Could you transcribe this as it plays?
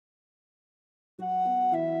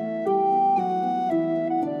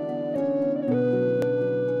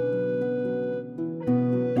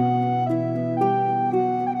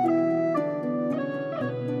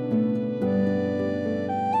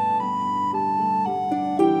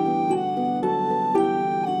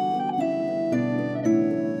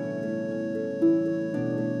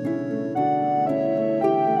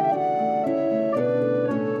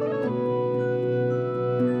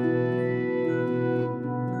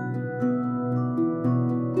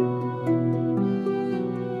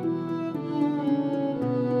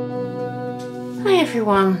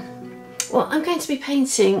everyone. Well, I'm going to be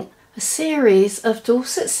painting a series of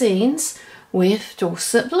Dorset scenes with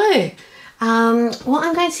Dorset Blue. What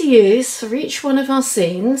I'm going to use for each one of our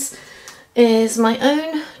scenes is my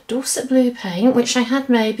own Dorset Blue paint, which I had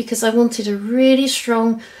made because I wanted a really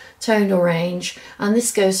strong tonal range, and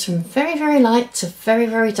this goes from very, very light to very,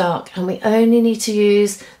 very dark, and we only need to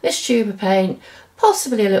use this tube of paint,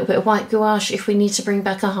 possibly a little bit of white gouache if we need to bring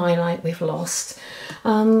back a highlight we've lost.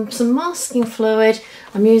 Some masking fluid.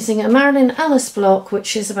 I'm using a Marilyn Allis block,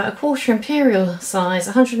 which is about a quarter imperial size,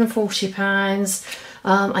 140 pounds.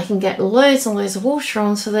 I can get loads and loads of water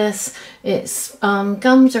onto this. It's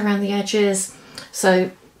gummed around the edges, so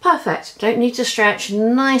perfect. Don't need to stretch,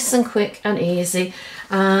 nice and quick and easy.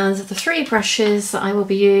 And the three brushes that I will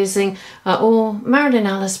be using are all Marilyn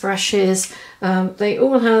Allis brushes. They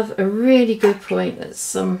all have a really good point.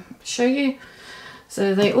 Let's show you.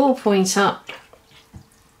 So they all point up,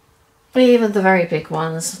 even the very big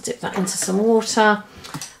ones. Dip that into some water,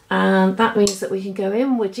 and that means that we can go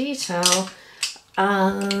in with detail,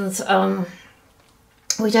 and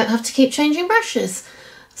we don't have to keep changing brushes.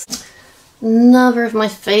 Another of my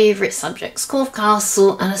favourite subjects, Corfe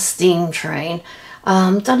Castle and a steam train.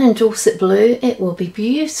 Done in Dorset Blue. It will be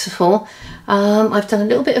beautiful. I've done a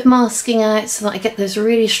little bit of masking out so that I get those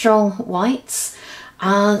really strong whites,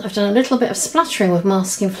 and I've done a little bit of splattering with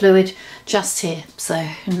masking fluid just here. So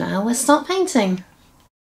now we'll start painting.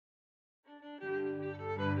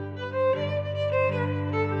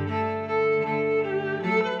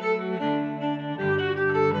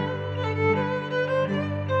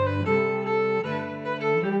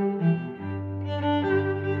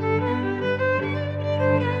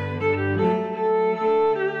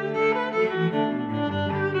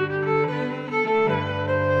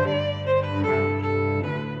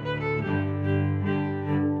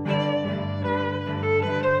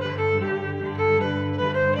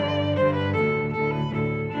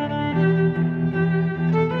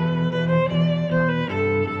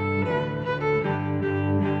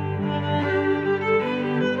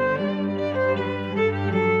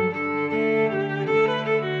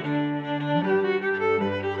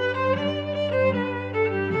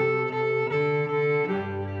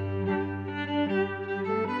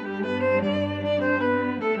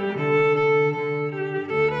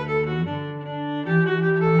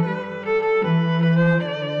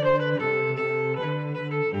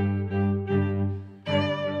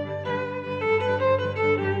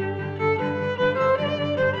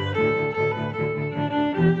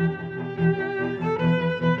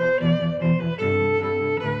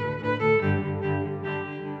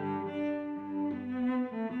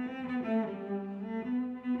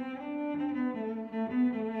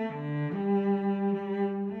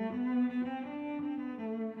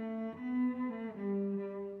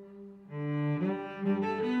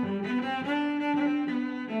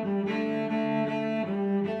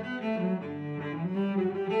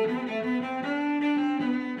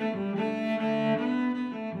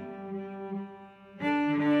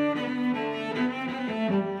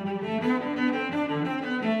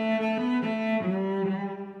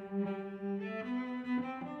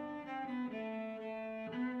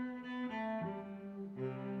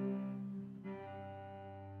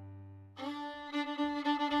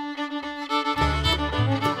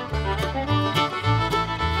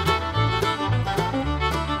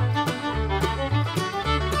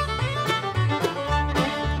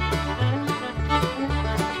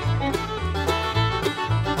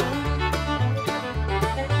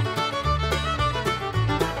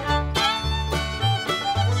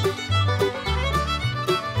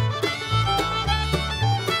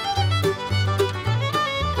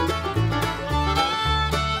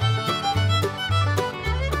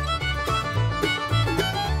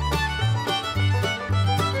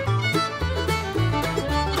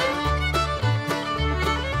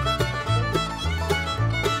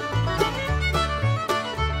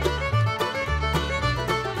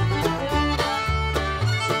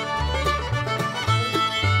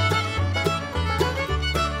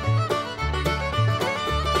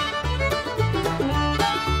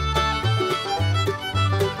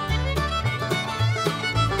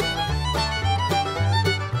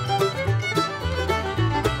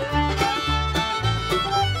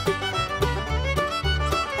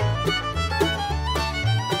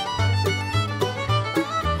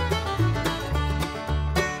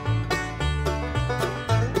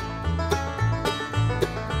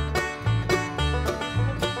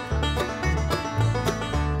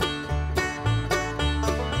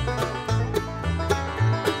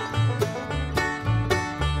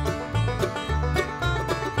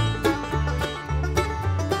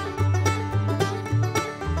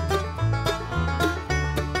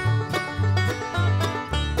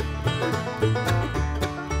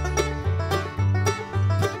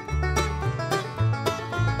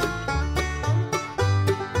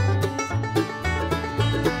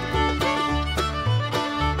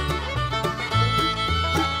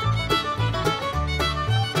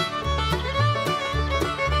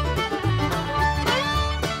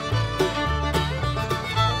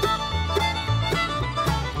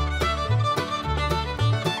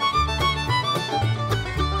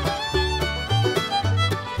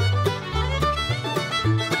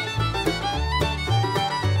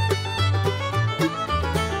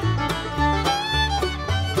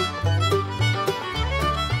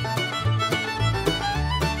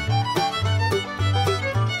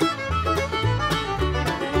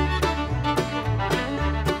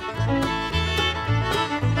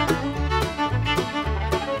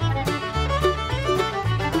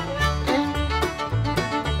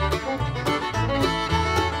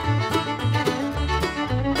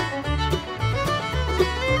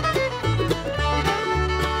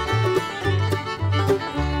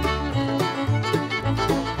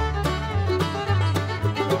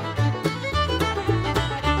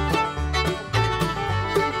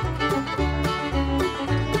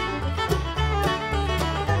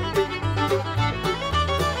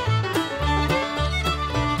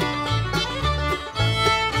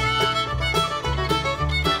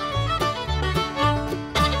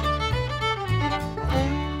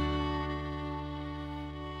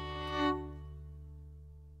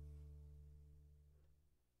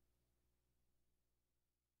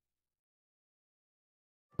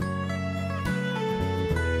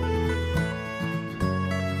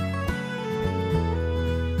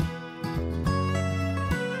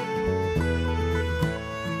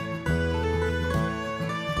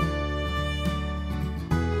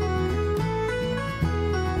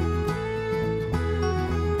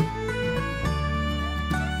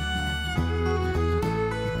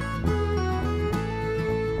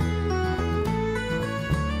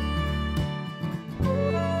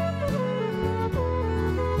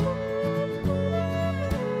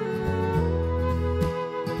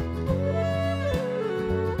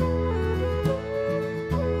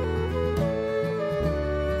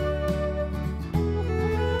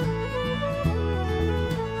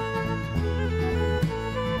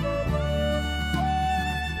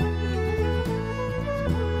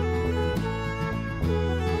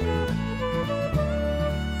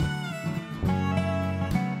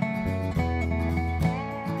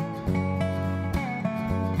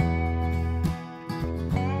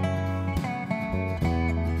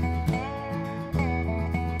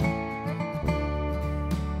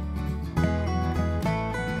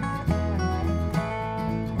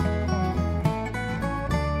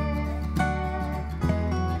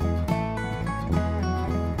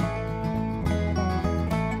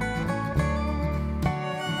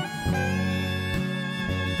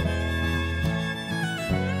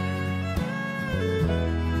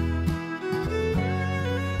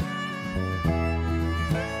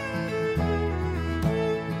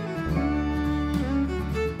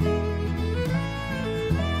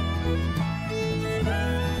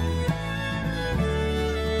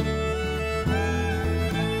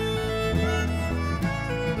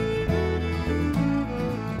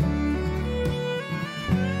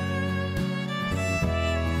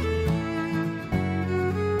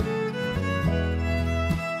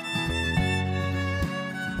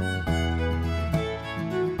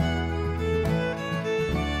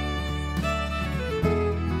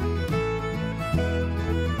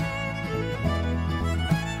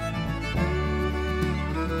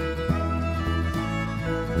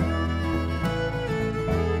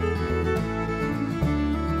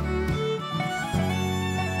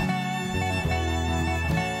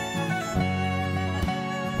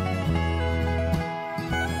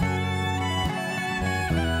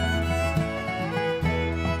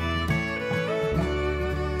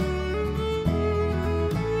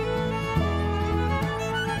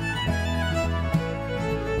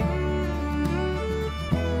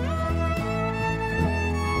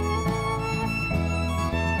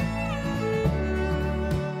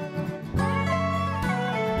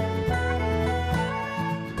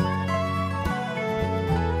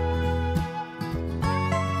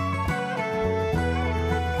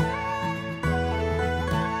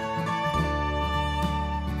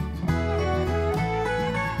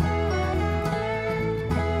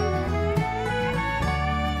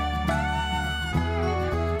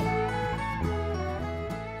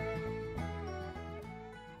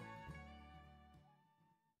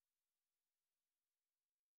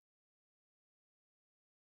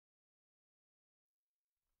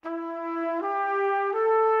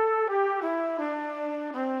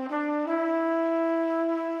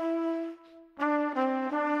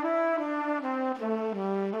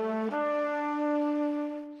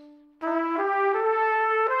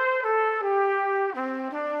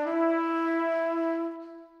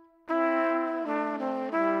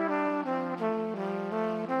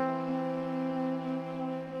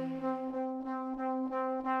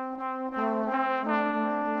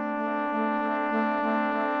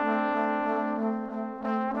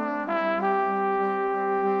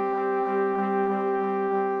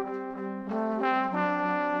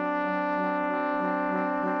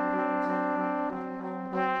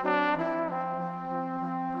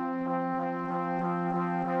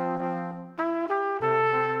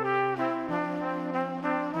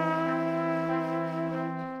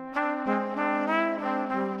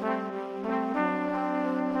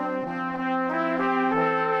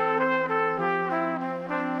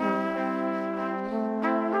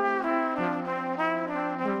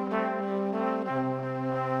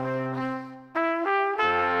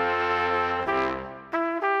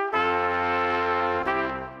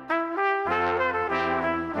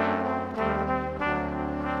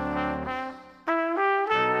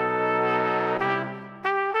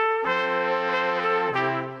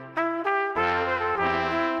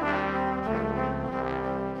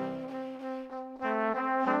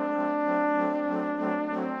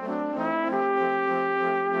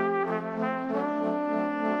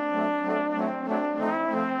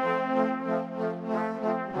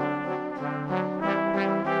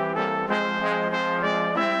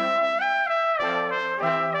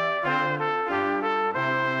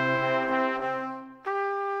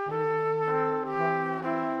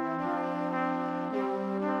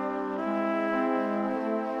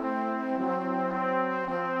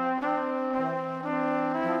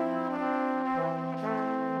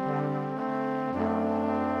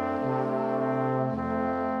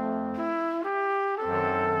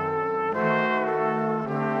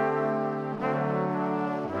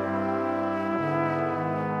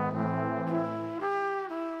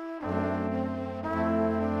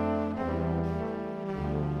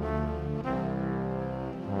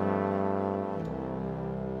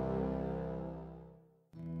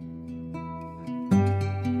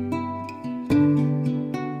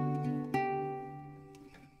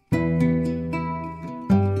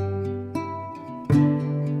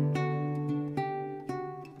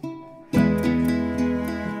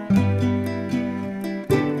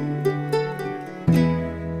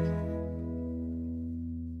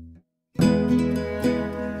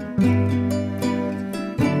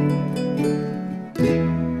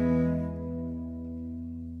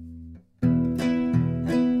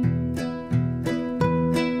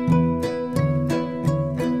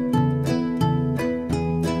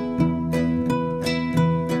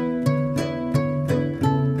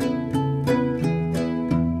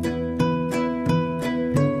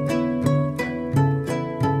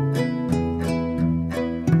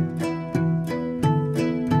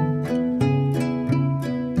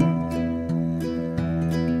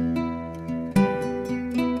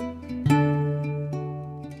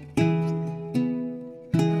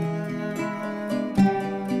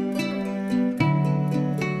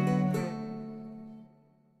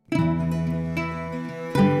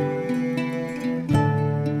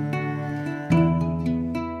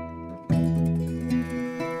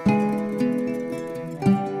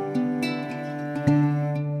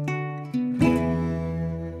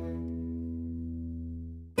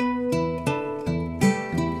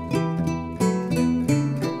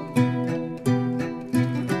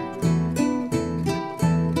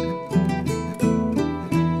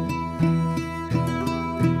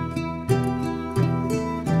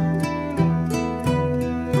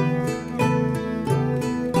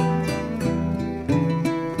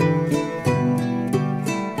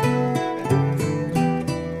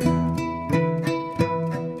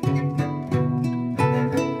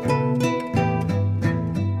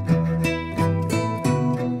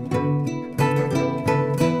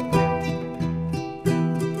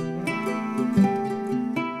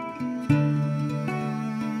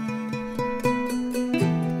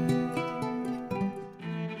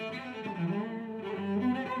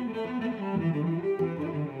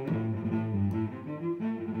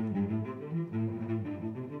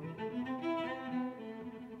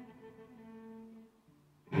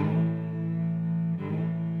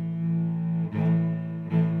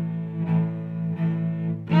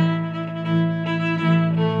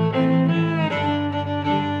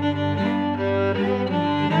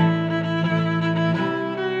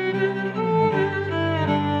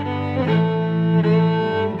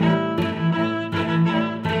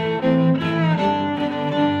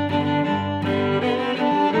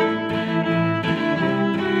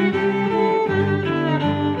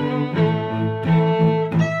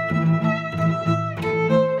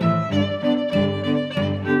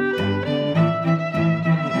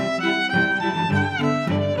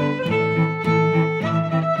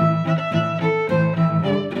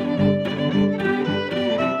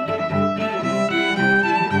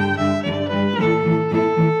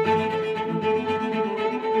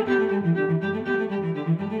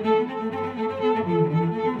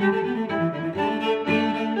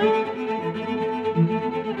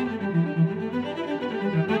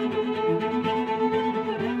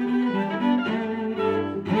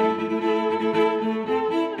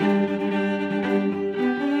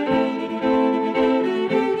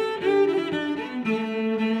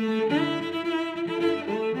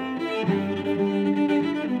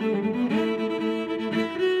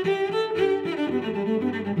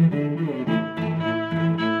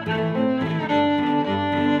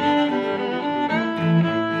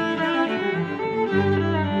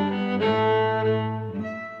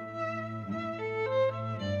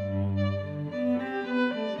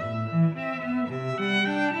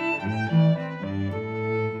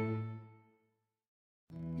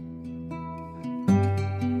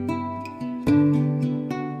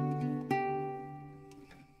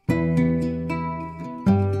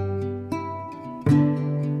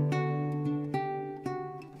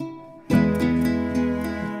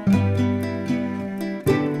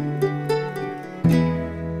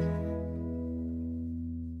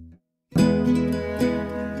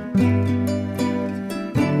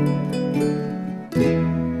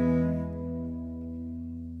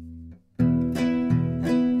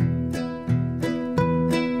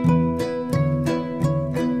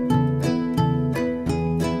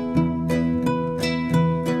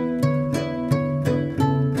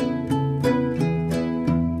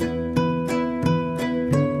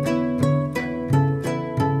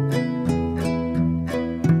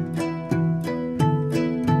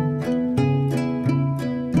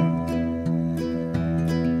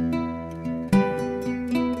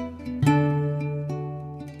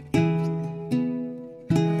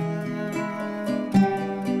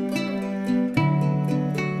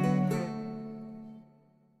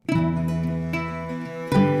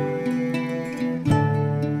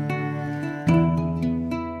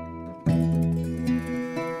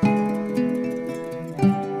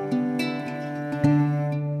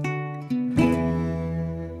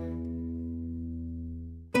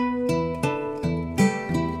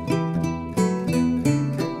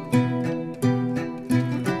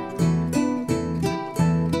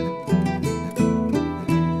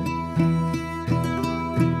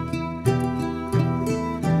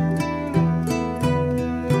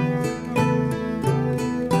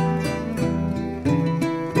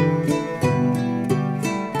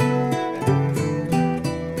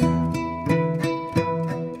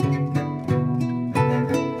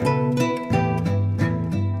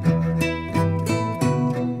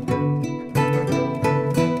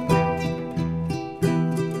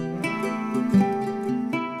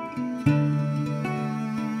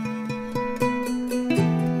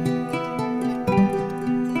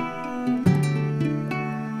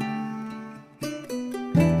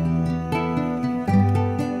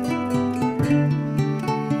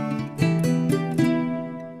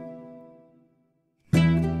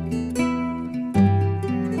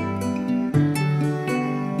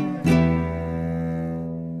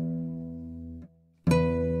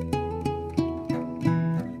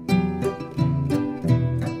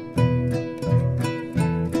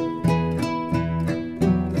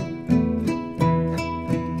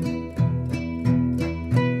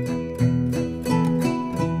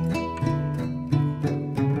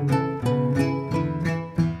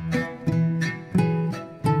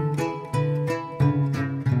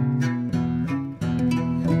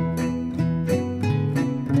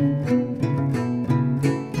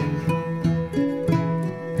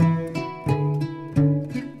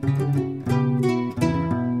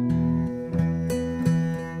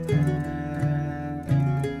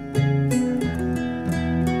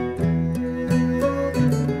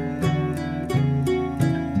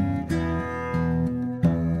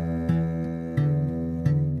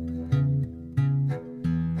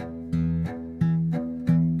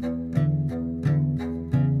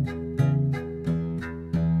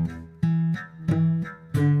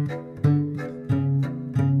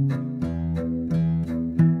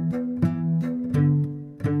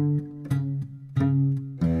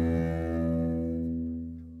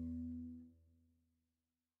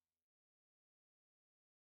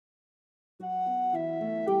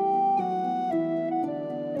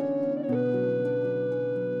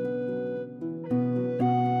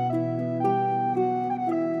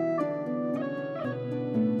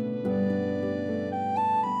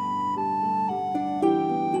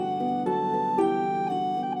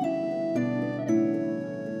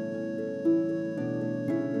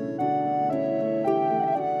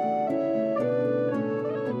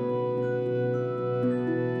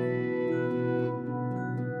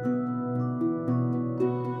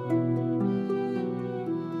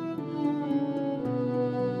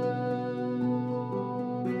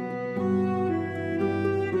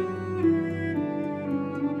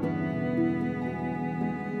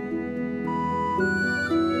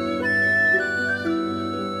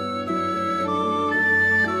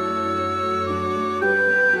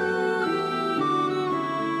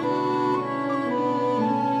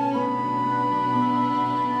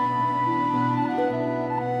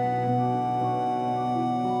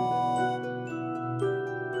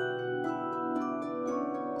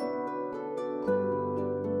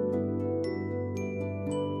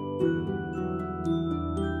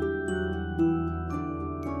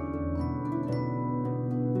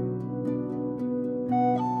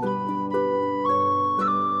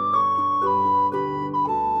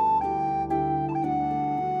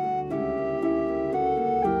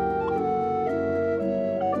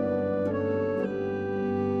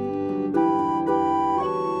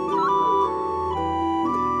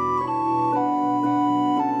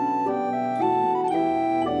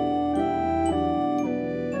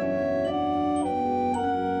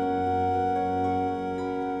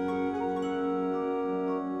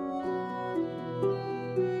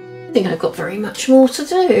 think I've got very much more to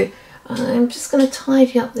do. I'm just going to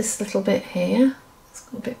tidy up this little bit here. It's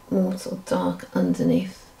got a bit more sort of dark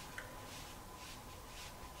underneath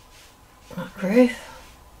that roof.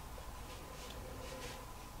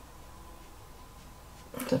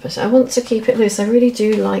 But I want to keep it loose. I really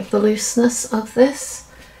do like the looseness of this.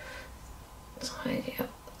 Tidy up.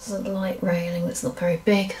 There's a light railing that's not very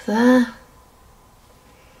big there.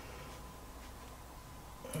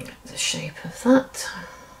 Get the shape of that.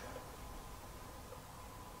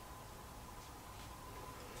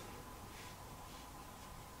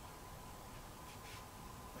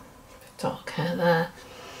 Dark hair there.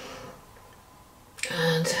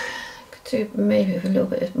 And I could do maybe with a little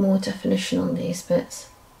bit more definition on these bits.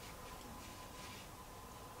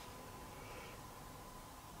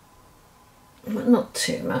 But not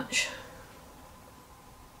too much.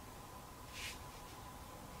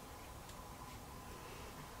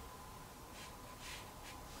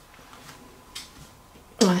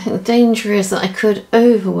 I think the danger is that I could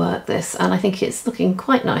overwork this, and I think it's looking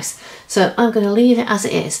quite nice. So I'm going to leave it as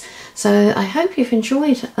it is. So I hope you've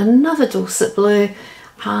enjoyed another Dorset Blue,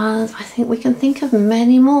 and I think we can think of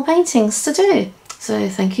many more paintings to do. So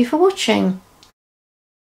thank you for watching.